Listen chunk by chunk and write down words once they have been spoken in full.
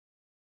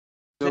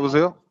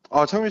여보세요?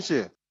 아, 창민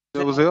씨.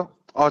 여보세요?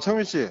 아,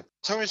 창민 씨.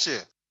 창민 씨.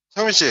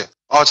 창민 씨.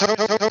 아, 창민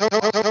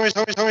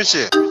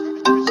씨.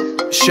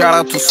 Shout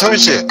out to 창민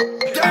씨.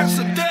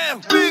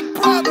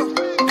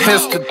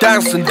 It's the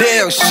dancing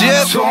damn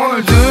shit.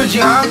 손을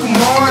들지 않고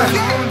뭐해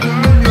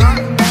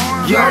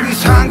여기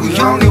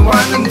상구형이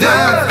왔는데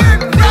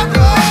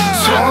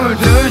손을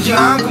들지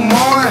않고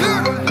뭐해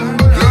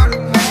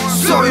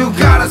So you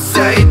gotta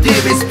say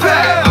deep is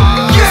bad.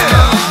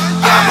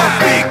 I'm a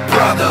big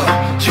brother,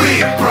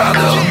 big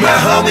brother. My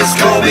homies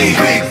call me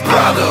big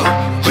brother,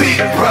 big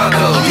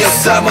brother.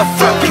 Yes, I'm a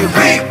fucking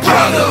big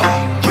brother,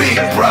 big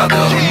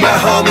brother. My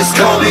homies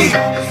call me,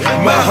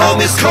 my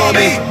homies call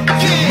me,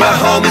 my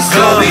homies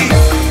call me.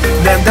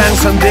 난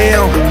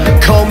당선돼요.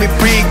 Call me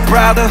big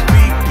brother.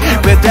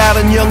 왜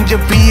다른 영재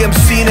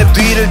BMC 내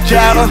뒤를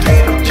따라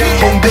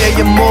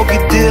홍대의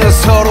모기들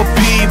서로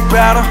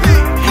비바로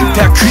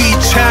다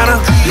귀찮아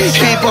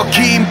힙합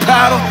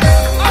긴파로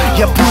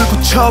야 불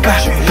붙여봐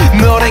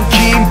너란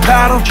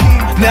긴파로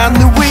난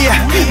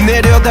누구야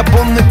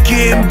내려다본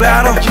느낌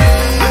바로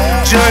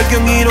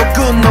절경이로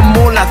끝나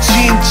몰라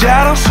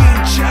진짜로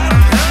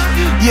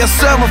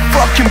Yes I'm a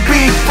fucking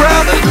big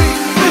brother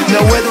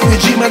나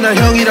외동이지만 나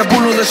형이라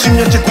불러 나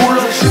 10년째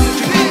굴러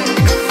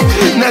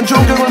난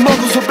존경을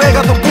먹고서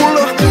배가 더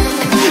불러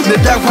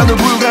내 당판은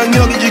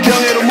불강력이지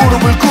경애로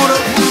무릎을 꿇어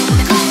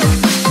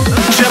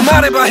자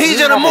말해봐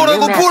이제는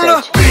뭐라고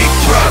불러 Big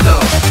brother,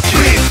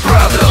 big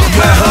brother.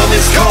 My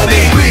homies call me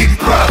big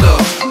brother,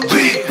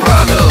 big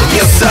brother.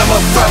 Yes I'm a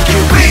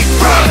fucking big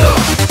brother,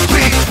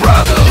 big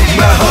brother.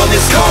 My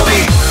homies call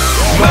me,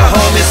 my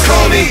homies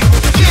call me,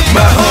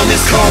 my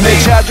homies call me. 내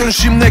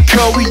자존심 내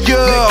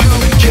거위여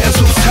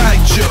계속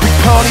살쪄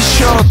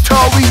퍼니셔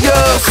더위여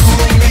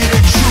구름이를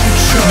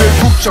춤춰 늘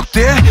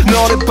북적대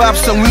너의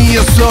밥상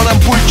위에서 난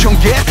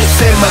불청개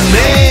Say my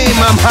name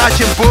I'm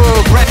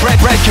Hajenburg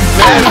Breaking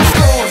Bad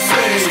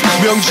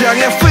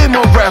명장의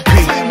female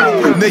rapping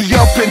내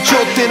옆엔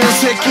쫓대는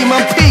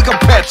새끼만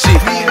픽업했지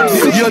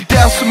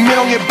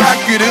 15명의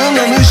밥그릇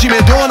넌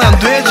의심해도 안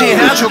되지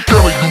한쪽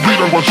때문에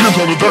유일한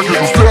신선을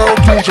당겨도 싸움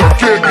도장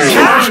깨기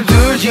손을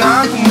들지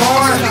않고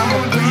뭐해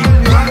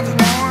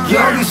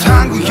여기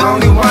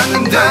상구형이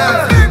왔는데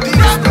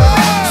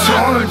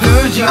손을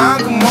들지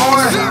않고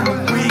뭐해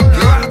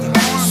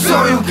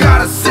So you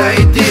gotta say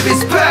deep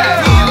is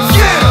bad.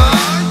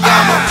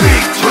 I'm a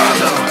big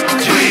brother,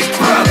 big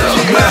brother.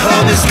 My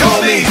homies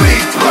call me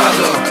big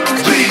brother,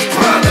 big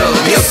brother.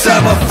 Yes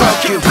I'm a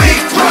fucking big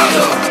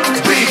brother,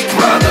 big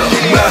brother.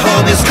 My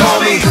homies call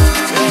me,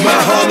 my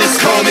homies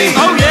call me,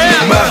 oh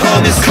yeah. My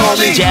homies call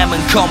me. Jammin'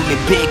 call me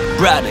big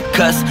brother,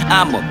 cause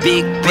I'm a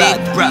big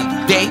brother.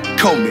 They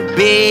call me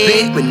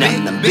big, but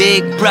I'm the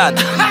big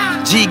brother.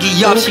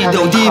 지기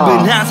없이도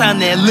딥은 항상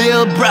내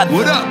little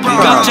brother.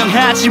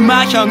 걱정하지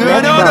마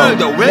형은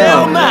오늘도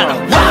real 많아.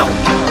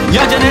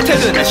 여전히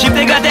태도는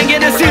 10대가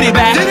땡기는 쓰리백.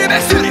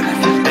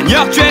 난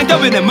역주행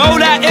더비는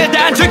몰라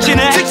일단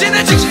직진해.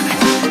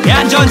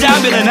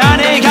 안전장비는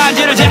안에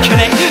간지를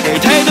지키네. 내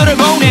태도를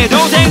본 내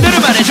동생들을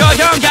말해줘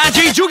형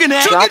간지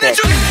죽이네.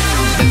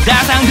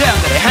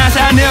 다상대형 그래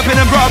항상 내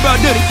옆에는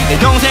브로들이 내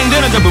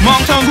동생들은 전부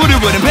멍텅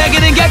구르부는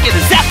베개는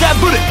객기는 싹 다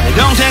부르 내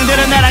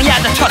동생들은 나랑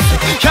얕다쳤어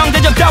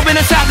형대적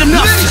따위는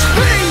상관없어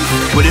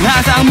우린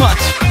항상 멋져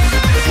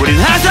우린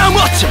항상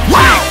멋져 Big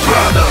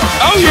brother,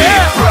 oh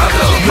yeah. Big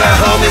brother. My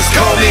homies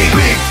call me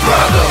big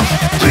brother,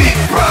 big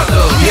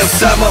brother.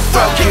 Yes I'm a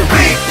fucking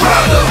big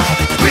brother,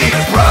 big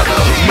brother.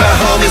 My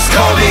homies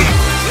call me,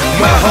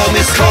 my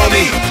homies call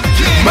me,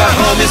 my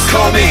homies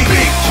call me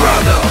big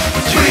brother,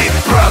 big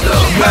brother.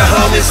 My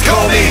homies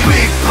call me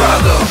big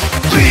brother,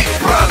 big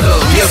brother.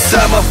 Yes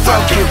I'm a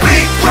fucking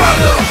big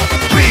brother,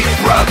 big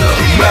brother.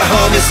 My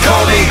homies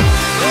call me,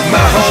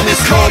 my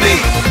homies call me,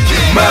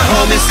 my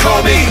homies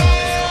call me.